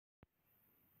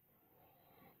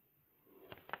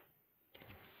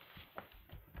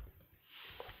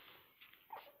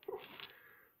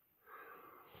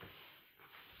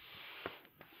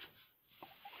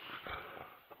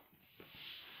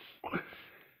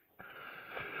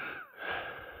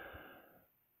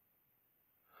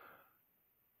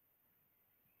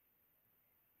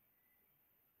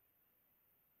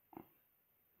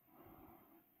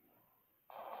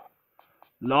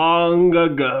Long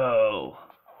ago,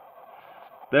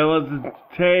 there was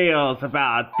tales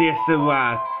about a distant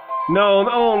land known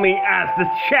only as the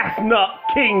Chestnut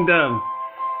Kingdom.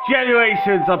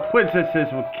 Generations of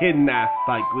princesses were kidnapped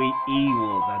by great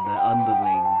evils and their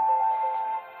underlings.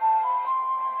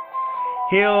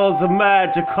 Heroes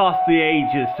emerged across the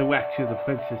ages to rescue the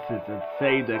princesses and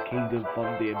save their kingdom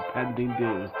from the impending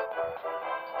doom.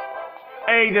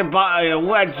 Aided by a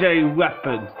legendary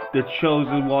weapon, the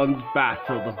Chosen Ones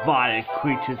battle the violent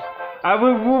creatures and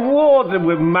were rewarded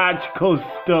with magical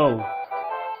stones,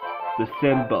 the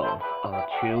symbols of a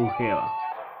true hero.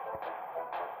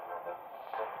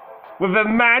 With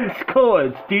immense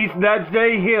courage, these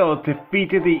legendary heroes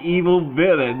defeated the evil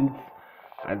villains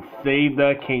and saved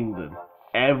their kingdom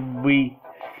every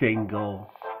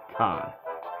single time.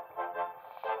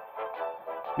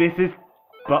 This is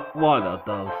but one of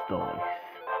those stories.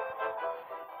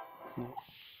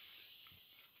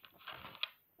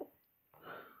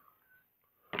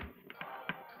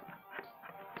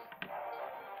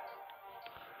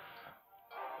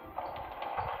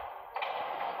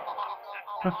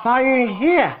 We're finally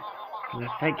here.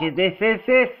 Looks like this is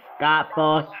it, Scott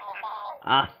Boy.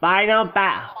 Our final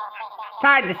battle.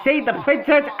 Time to save the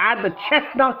princess and the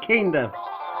Chestnut Kingdom.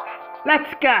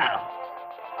 Let's go.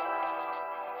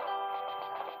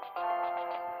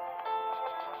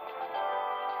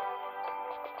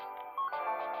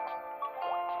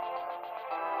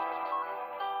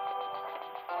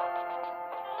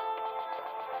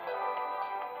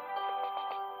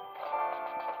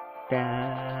 Da,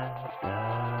 da.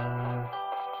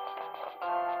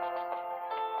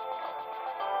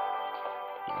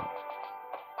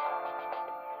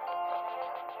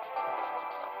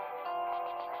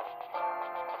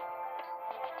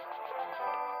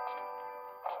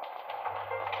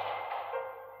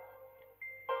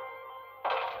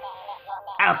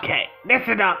 Okay,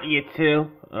 listen up, you two.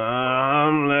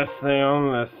 I'm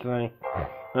listening.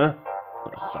 Huh?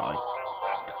 Oh, sorry.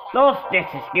 Those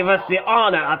stitches give us the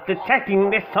honor of detecting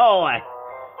this toy.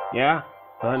 Yeah,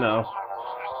 I know.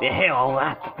 The hero will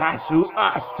have to pass through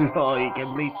us before he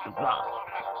can meet the boss.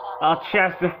 Our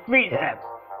chance to defeat him.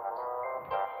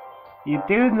 You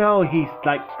do know he's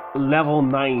like level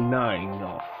 99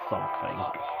 or something.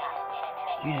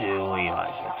 You do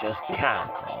realize you just can't,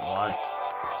 alright?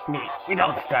 We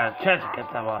don't stand a chance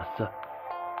against that monster.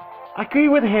 I agree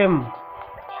with him.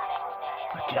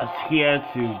 We're just here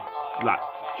to, like,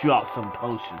 drop some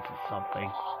potions or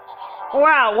something.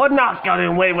 Well, we're not going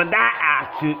away with that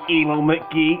attitude, Evil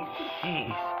McGee.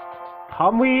 Jeez.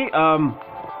 Can we,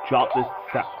 drop this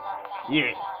set?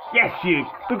 Yeah. Yes, you.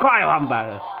 The quiet one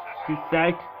better. You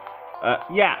say?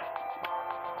 Yeah.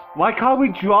 Why can't we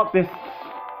drop this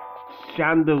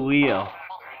chandelier?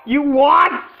 You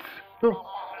what?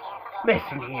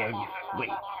 Listen here, you sweet.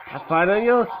 Have fun on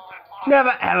yours?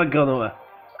 Never ever gonna work.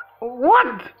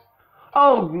 What?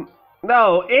 Oh,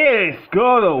 no, it is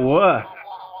gonna work.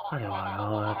 I don't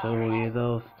know how to read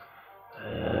those.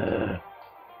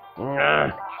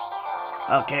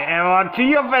 Okay, everyone, to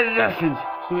your positions.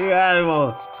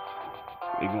 Everyone.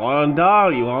 You wanna die,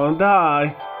 you wanna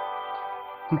die.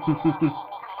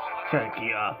 Check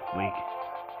you up, weak.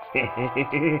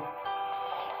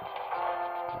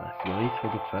 Let's wait for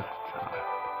the first time.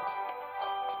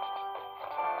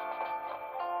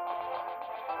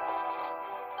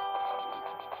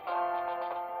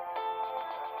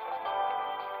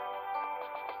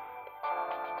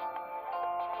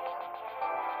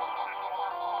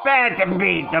 Better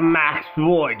beat the Max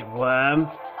Void Worm.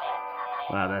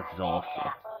 Wow, that's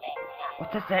awesome.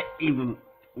 What does that even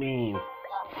mean?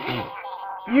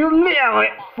 You let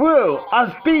it through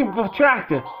us being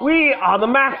protracted. We are the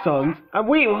Maxons, and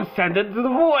we will send it to the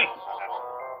void.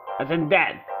 As in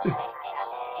dead.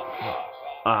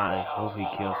 I hope he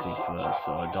kills me first,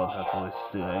 so I don't have to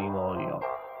listen to any more of your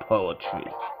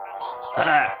poetry.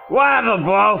 Whatever,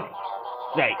 bro.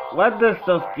 Say, when does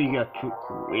Celestia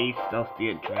reach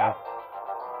Celestia Trail?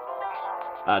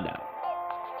 Oh no.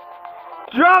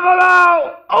 Travel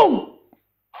out! Oh!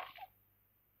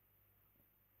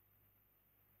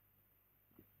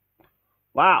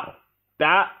 Wow,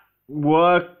 that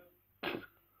worked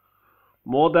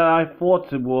more than I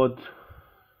thought it would.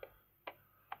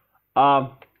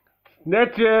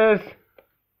 Snitches!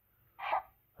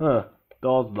 Huh,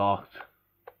 door's locked.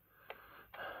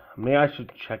 Maybe I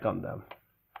should check on them.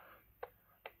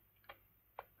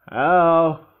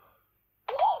 Hello?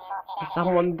 Is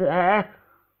someone there?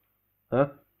 Huh?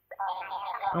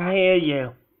 I hear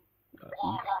you.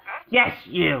 Yes,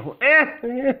 you!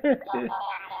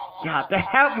 You have to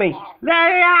help me!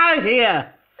 Let me out of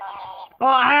here!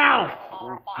 Or else!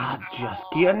 I just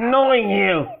keep annoying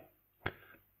you.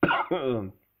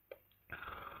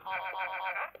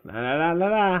 La la la la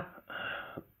la.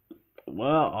 Where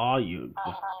are you?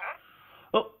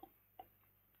 Oh,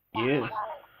 yes.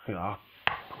 Yeah.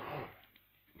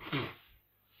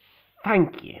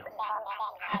 Thank you.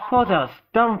 I thought I was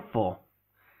done for.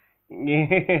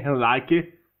 Yeah, like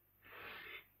it.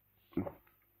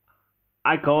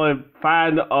 I call him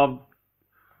fan of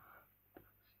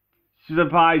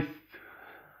surprise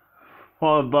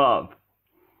from above.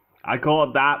 I call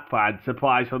it that fan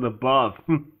surprise from above.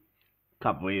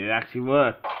 Can't believe it actually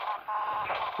worked.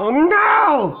 Oh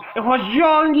no! It was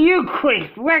John, you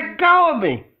creep! Let go of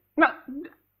me! No,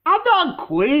 I'm not a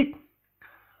creep.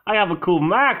 I have a cool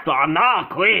mask, but I'm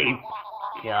not a creep.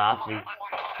 Get off me.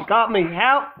 You got me,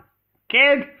 help!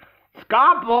 Kid!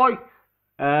 Scott boy!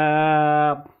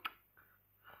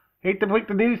 Hate to break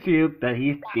the news to you that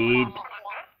he's dead.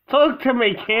 Talk to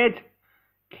me, kid!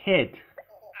 Kid.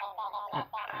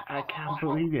 I can't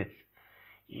believe this.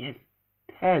 He's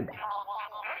dead.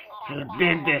 You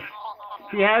did this.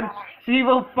 Yeah,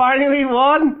 evil finally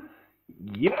won?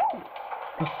 Yep.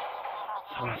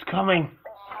 Someone's coming.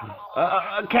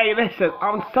 Okay, listen,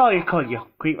 I'm sorry to call you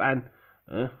creep man.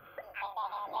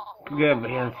 Forgive me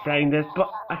for saying this, but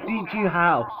I need you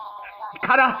help. You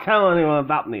cannot tell anyone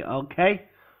about me, okay?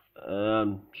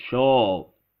 Sure.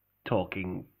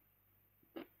 Talking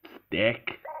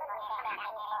stick.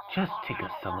 Just take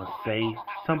us somewhere safe.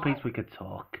 Someplace we could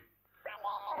talk.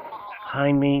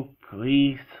 Behind me,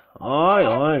 please.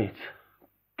 Alright.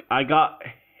 I got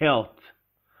hilt.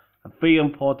 A very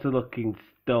important looking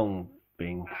stone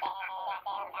thing.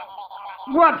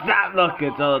 What's that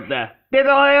looking over there? Did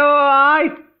I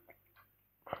alright?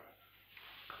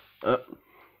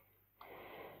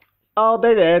 Oh,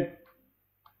 they did.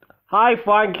 Hi,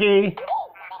 Frankie.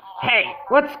 Hey,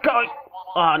 what's going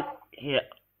on here?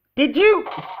 Did you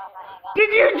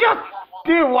just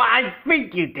do what I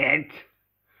think you did?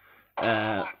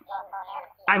 I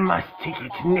must take you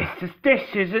to Mr.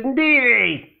 Stitches and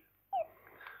Dee.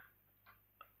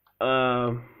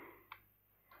 The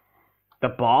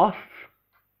boss?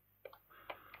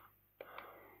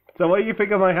 So what do you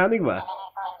think of my handiwork?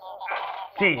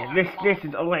 See, this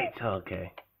is, oh wait,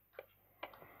 okay.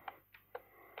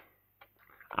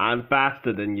 I'm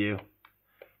faster than you.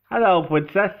 Hello,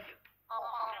 princess.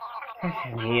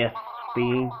 Listen here,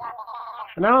 Bean.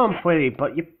 I know I'm pretty,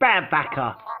 but you better back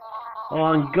up.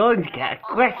 Or I'm going to get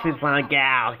aggressive when I get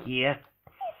out of here.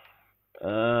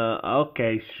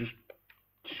 Okay,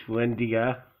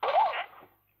 Schwindiger.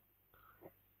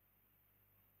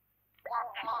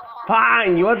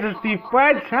 Fine, you want to see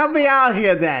friends? Help me out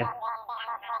here then.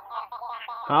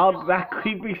 How that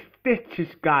creepy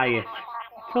Stitches guy is.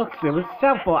 It took him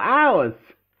several hours.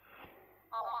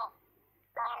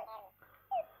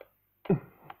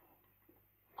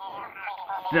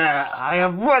 Sir, I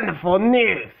have wonderful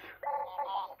news.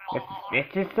 Mr.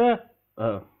 Stitches, sir?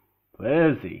 Oh,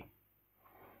 where is he?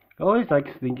 He always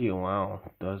likes sneaking around,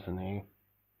 doesn't he?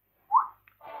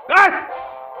 Ah!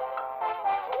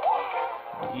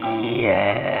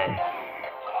 Yes.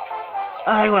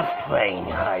 I was playing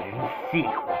hide and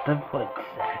seek with the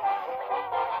princess.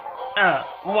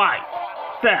 Why?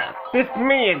 Sir, this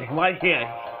man right here.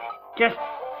 Just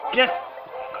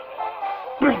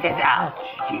bring it out,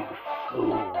 you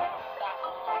fool.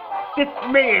 This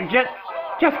man just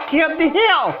killed the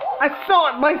hill. I saw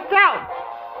it myself.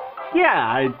 Yeah,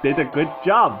 I did a good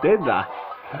job, didn't I?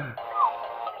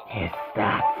 Is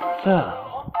that so?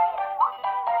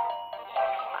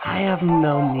 I have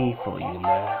no need for you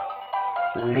now.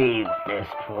 Leave this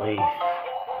place.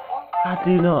 I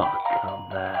do not come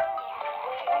back.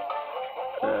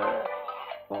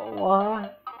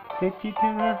 What? Did you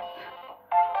do this?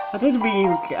 I didn't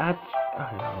mean catch.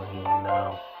 I don't even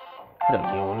know. I don't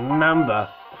even remember.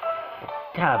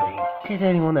 Tell me, did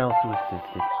anyone else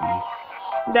resist this beast?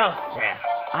 No, sir.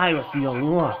 I was the only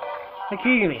one. I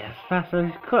came here as fast as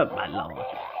I could, my lord.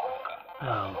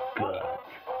 Oh, good.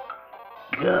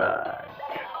 Good.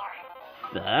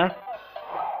 Sir?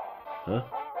 Huh?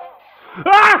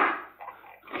 Ah!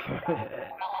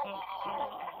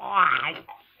 Why?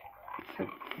 Sir?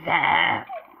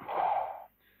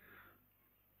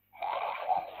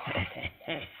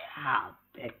 How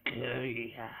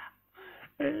peculiar.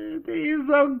 Please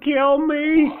don't kill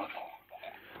me.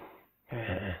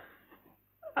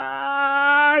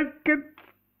 I could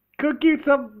cook you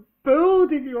some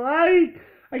food if you like.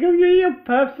 I can give you a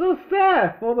personal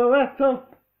chef for the rest of...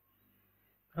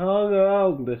 Oh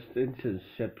no, this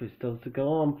internship is still to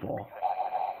go on for.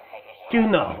 Do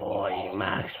not worry,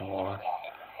 Maxwell.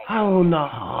 I will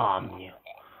not harm you.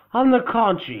 On the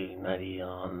contrary, my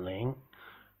darling.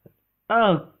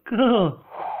 Oh, good.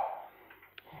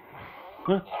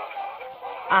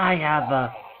 I have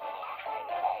a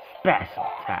special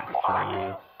task for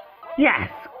you. Yes,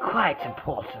 quite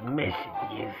important mission,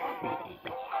 you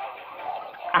see.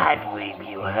 I believe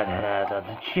you had heard of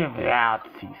the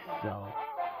Triviality Stone.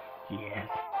 Yes.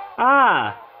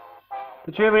 Ah!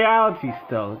 The Triviality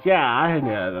Stones. Yeah, I had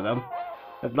heard of them.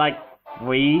 There's like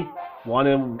 3, 1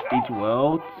 in each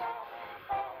world.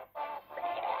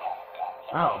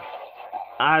 Oh.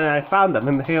 And I found them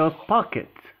in the hero's pocket.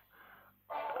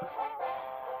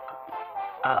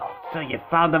 Oh, so you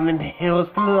found them in the hero's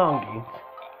belongings?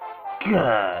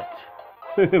 Good.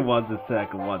 One's a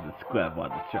circle, one's a square,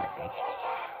 one's a circle.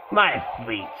 My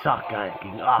 3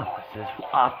 top-ranking officers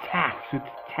are tasked with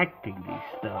detecting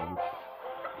these stones.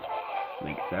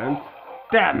 Makes sense.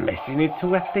 Their mission is to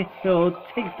let the hero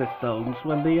take the stones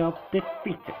when they are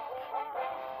defeated.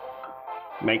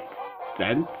 Makes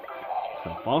sense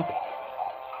so far.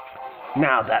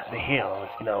 Now that the hero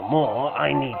is no more,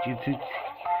 I need you to take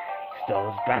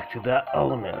stones back to their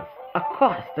owners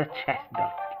across the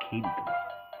Chestnut Kingdom.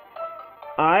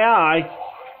 Aye, aye.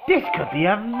 This could be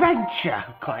an adventure.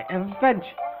 Quite an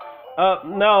adventure.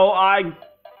 No, I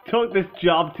took this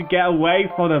job to get away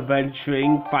from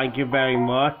adventuring. Thank you very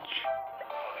much.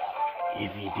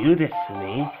 If you do this for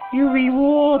me, you're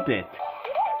rewarded.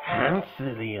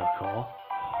 Handsomely, of course.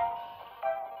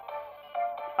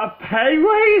 A pay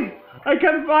raise? I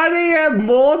can finally get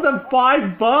more than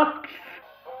 $5.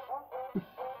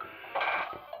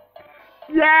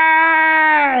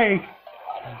 Yay!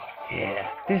 Here,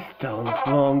 this stone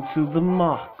belongs to the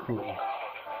Marquis.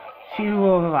 She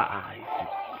will rise.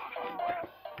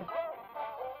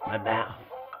 My mouth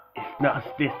is not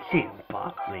stitched in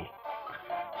properly.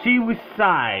 She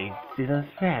resides in a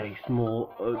very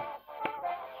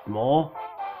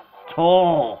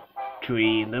tall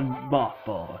tree in the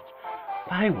mothballs.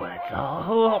 My words are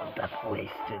all over the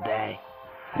place today.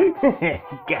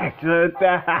 Guess what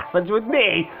that happens with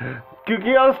me?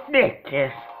 Cookie or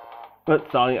Snickers? But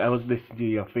sorry, I was listening to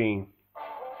your theme.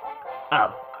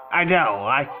 Oh, I know,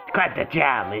 quite the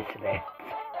jam, isn't it?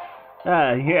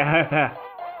 Yeah,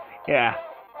 yeah.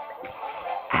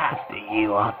 After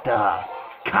you are done,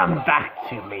 come back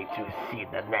to me to see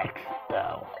the next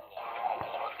stone.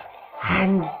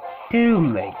 And do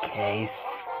make haste.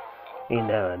 You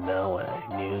never know when a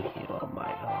new hero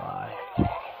might arrive.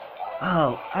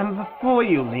 Oh, and before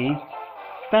you leave,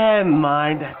 bear in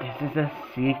mind that this is a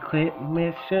secret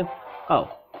mission. Oh,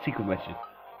 secret mission.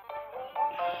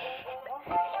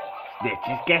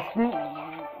 Snitches get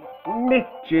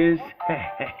snitches.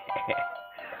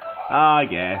 Oh,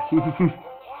 yeah.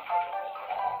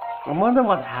 I wonder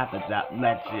what happened to that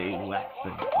legendary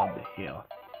weapon on the hill.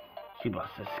 She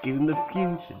must have given the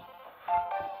fusion.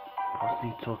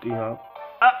 Possibly talking about...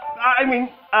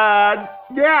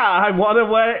 yeah, I wonder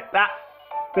where that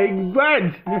thing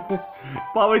went.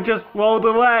 Probably just rolled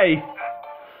away.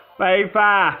 Very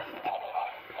fast.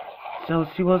 So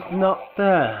she was not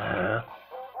there.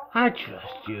 I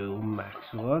trust you,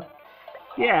 Maxwell.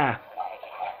 Yeah.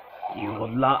 You will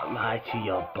not lie to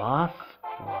your boss,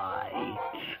 right?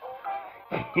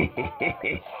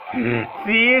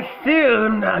 See you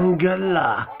soon, and good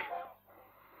luck.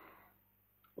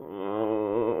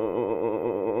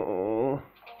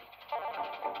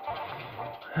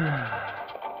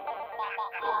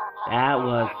 That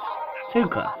was too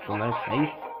close for my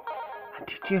face.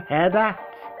 Did you hear that?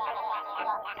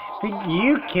 I think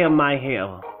you killed my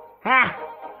hero. Ha!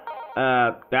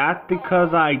 That's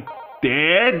because I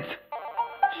did?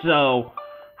 So,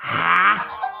 ha!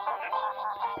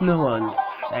 No one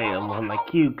Salem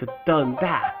like you could have done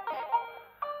that.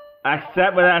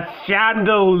 Except with a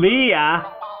chandelier.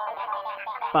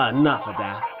 But enough of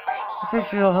that. Is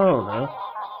this your home, huh?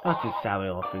 That's just how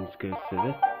all things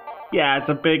considered. Yeah, it's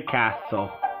a big castle.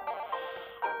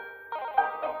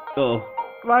 Oh,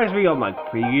 reminds me of my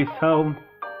previous home.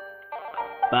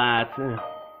 But,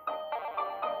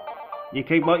 you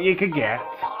take what you can get.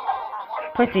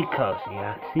 Pretty cozy,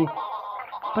 actually.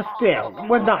 But still,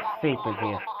 we're not safe in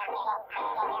here.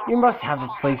 You must have a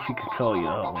place you can call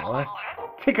your own, right?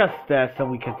 Take us there so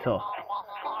we can talk.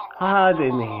 Hide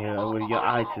in here with your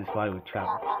items while we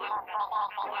travel.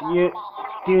 You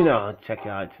do know how to check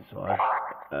your items, right?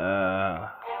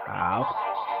 How?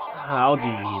 How do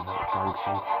you even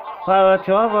function? Well,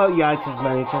 to overall your items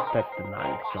manager, that's the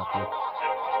nice something.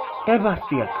 There must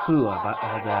be a clue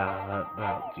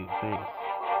about you things.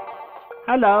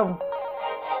 Hello.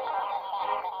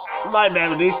 My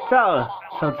memory's tough.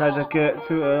 Sometimes I get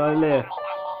to where I live.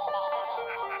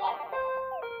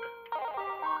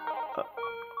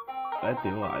 Where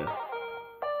do I?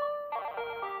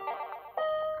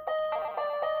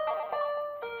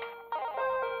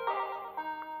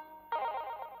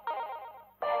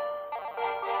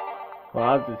 Well,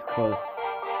 I'll just close.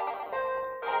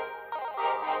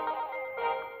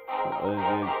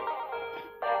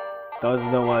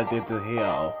 Doesn't know what I did to here.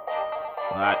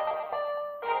 Alright.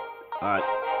 Alright.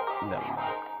 Never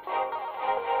mind.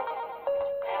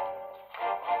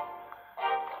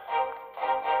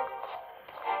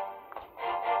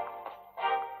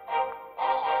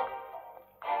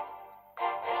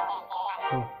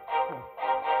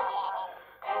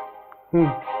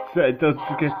 So it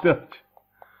doesn't get touched.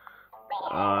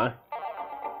 Alright.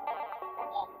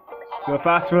 Go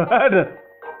fast run!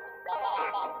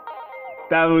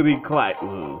 That would be quite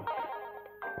rude.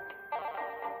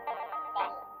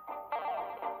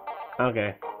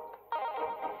 Okay.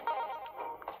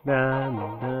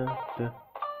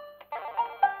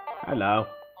 Hello.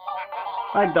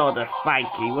 My daughter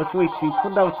Spikey was recently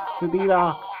promoted to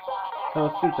the so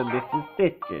sister Mrs.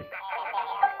 Stitches.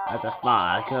 As a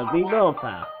father, I could be no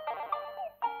pal.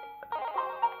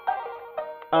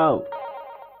 Oh.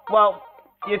 Well,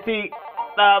 you see,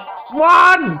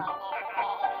 one!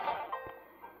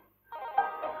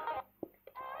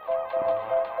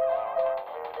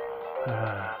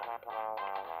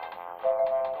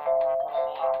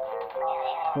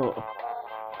 Oh.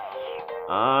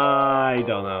 I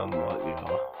don't know what you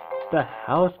are. What the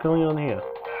hell is going on here?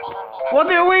 What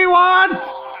do we want?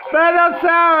 Better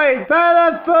salad!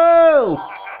 Better food!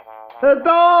 The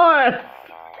doors!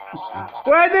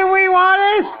 Where do we want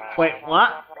it? Wait,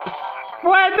 what?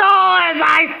 The doors,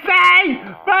 I say!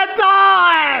 The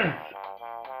doors!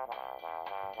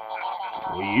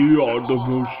 We are the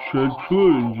most central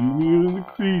engineer in the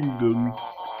kingdom.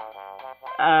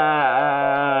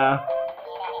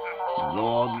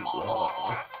 Lord.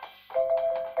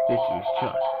 This is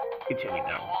just. It's really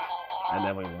down. And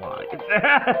then we want it.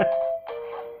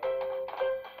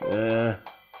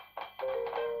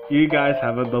 You guys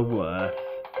haven't the worst.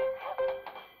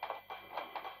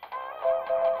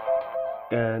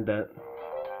 And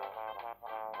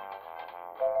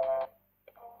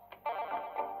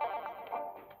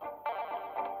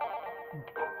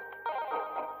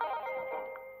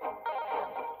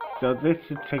so this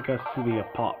should take us to the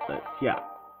apartment. Yeah.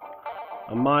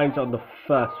 And mine's on the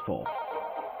first floor.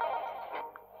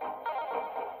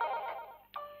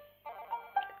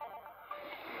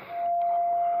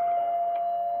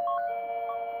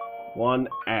 One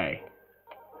A.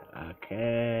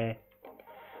 Okay.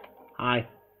 Hi.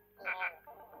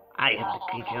 I am the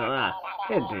teacher.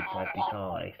 It is like the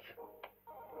toys.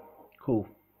 Cool.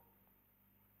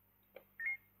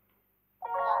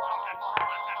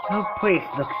 Oh, please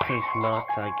look safe not,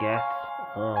 I guess.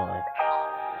 Alright.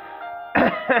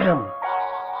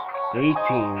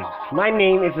 Greetings. My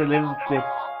name is Elizabeth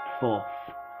Fourth.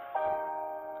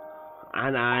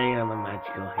 And I am a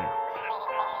magical hero.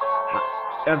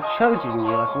 I've chosen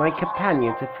you as my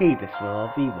companion to free this world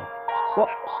of evil. What?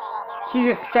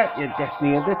 You accept your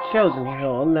destiny as the chosen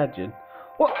hero legend.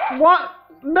 What? What?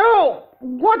 No!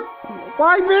 What?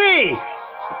 Why me?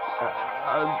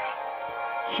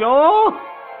 Sure?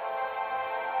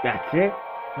 That's it?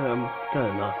 Good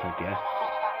enough, I guess.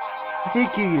 I did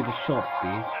give you the short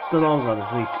speed. The long run is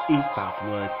at least 8,000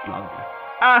 words longer.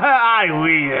 I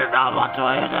really not want to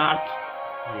hear that.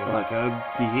 You're like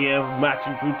a year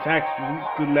matching through text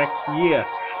for the next year.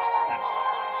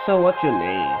 So what's your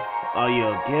name? Are you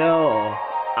a girl or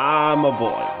I'm a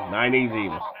boy? My name's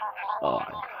Evil. Oh,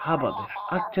 how about this?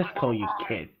 I'll just call you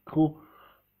Kid. Cool?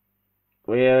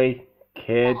 Really?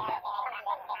 Kid?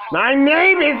 My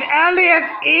name is Elliot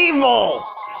Evil!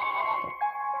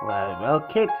 Well,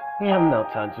 Kid, we have no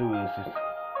time to lose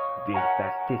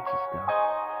that Stitches now.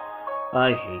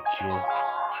 I hate you.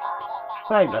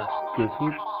 I love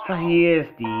Goofy, but he is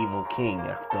the evil king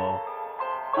after all.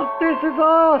 Oh, this is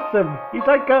awesome! He's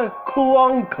like a cool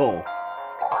uncle.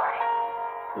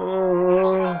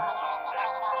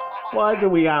 Why do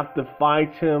we have to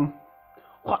fight him?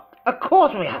 What? Of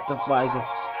course we have to fight him.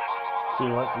 See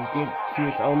what he did to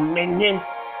his own minion?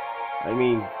 I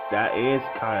mean, that is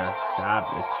kind of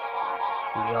savage.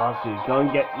 We also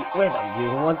gonna get rid of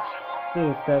you once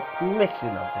there's that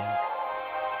mission of him.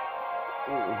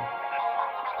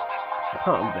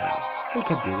 Calm down. We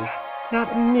can do this.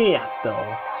 Not me after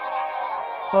all.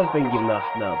 I've been giving us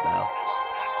no though.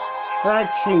 When I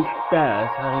change bears,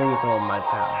 I lose all my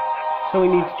power. So we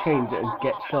need to change it and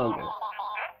get stronger.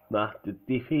 After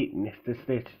defeating Mr.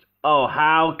 Stitches. Oh,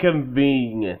 how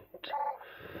convenient.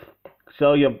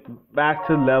 So you're back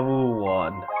to level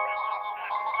 1.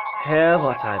 Here's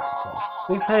what I propose.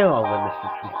 We fail all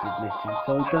missions,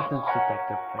 so it doesn't protect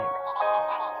the fail.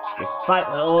 We fight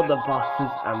all the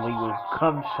bosses and we will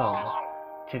come stronger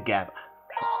together.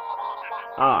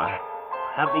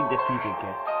 Help me defeat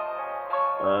again.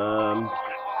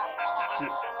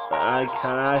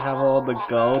 Can I have all the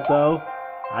gold though?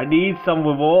 I need some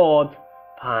reward.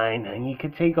 Fine, and you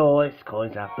can take all its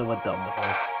coins after we're done with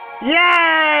it. Yay!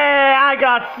 I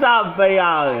got something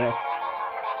out of it.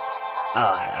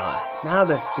 Alright. Now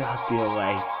let's just be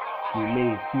away. You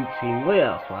mean you've seen what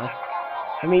else, right?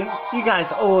 I mean, you guys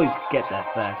always get there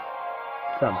first.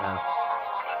 Somehow.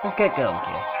 Let's get going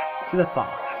here. To the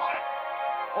forest.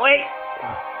 Wait!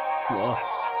 What?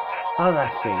 Oh,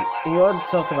 that's it. You want to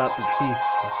talk about the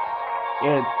future?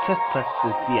 Yeah, just press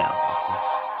the CL button.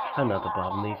 I know the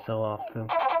button these so often.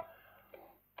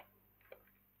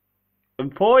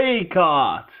 Employee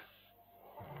card!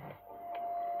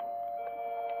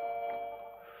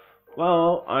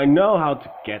 Well, I know how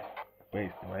to get...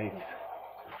 Wait.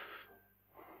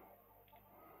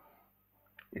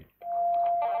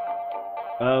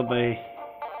 Over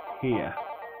here.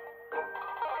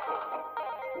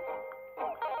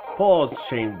 Pause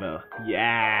chamber.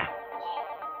 Yeah.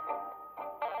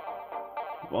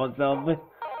 What's over?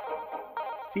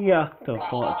 Yeah, the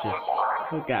fortress.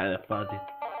 Look at it, buddy.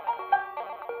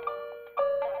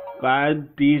 Glad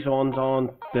these ones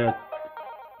aren't the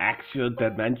actual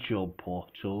dimensional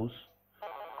portals.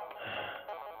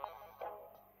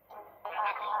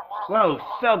 Whoa,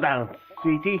 slow down,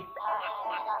 sweetie.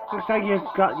 Looks like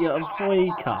you've got your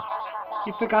employee card.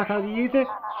 You forgot how to use it?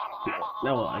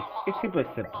 No worries, it's super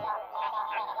simple.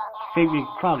 Save your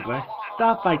progress,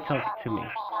 start by talking to me.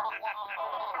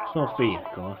 It's not free, of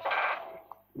course.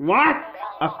 What?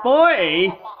 A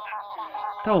 40?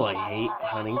 Don't worry,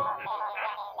 honey.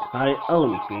 I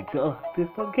only fee to this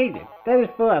location. That is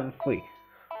forever free.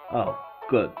 Oh,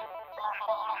 good.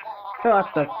 So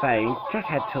after paying, just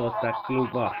head towards that green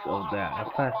box over there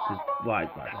and press the right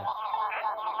button.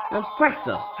 And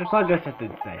presto, the progress has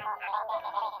been saved.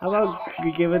 How about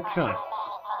you give it a try?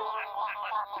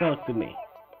 Talk to me.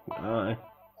 Alright.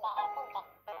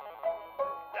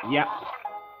 Yep.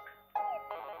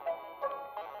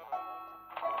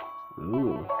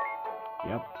 Ooh.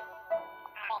 Yep.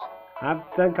 Have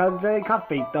some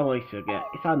coffee, don't worry, sugar.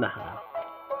 It's on the house.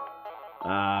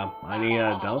 I need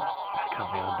an adult. That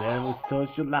coffee on there restores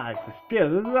your life, but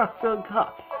still, it's not so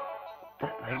tough.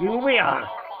 Just like who we are.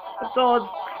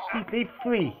 Adults, completely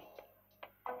free.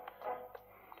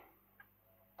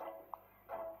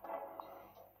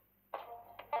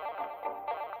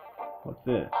 What's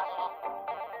this?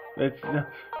 It's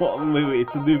what a movie,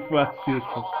 it's a new practice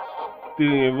of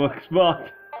doing it work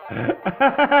smart.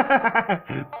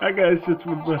 That guy's just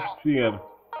reversing him.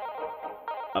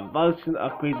 A potion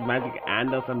upgrades magic and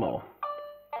does some more.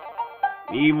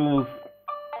 Evil's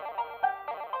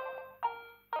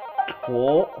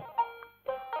talk.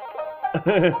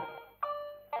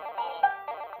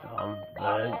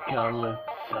 Something coming,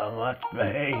 so much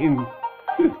pain.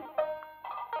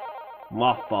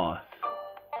 Moth boss.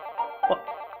 What?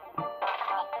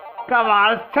 Come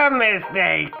on, it's 10 minutes.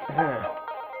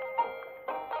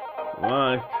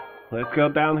 Right, let's go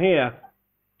down here.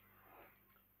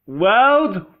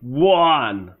 World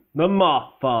 1, the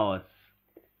Moth Forest.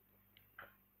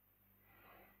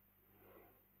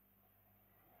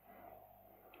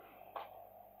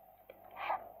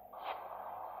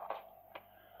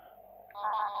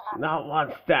 Not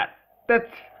one step.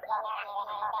 That's...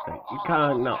 You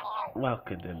can't not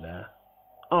welcome in there.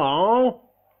 Oh,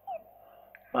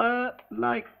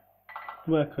 like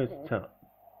workers touch.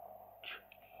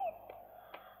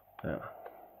 Yeah.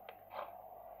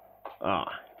 Alright.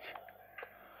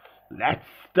 Let's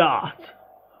start.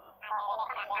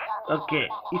 Okay,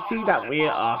 you see that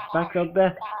weird arc back up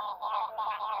there?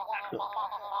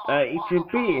 It's a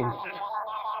being.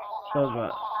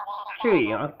 So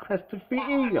tree on quest to free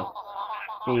eagle.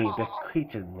 Means the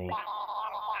creature's me.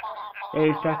 It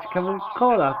is that coming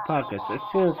call our progress as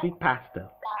soon as we pass them.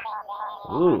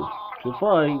 Ooh,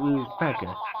 before we lose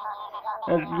progress.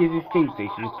 Let's use the save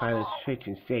station to find a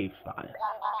switching save file.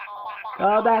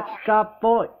 Oh, that's got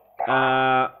boy.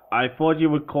 I thought you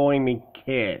were calling me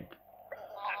kid.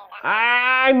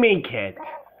 I mean kid.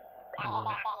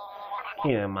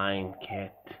 Keep in mind,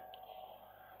 kid.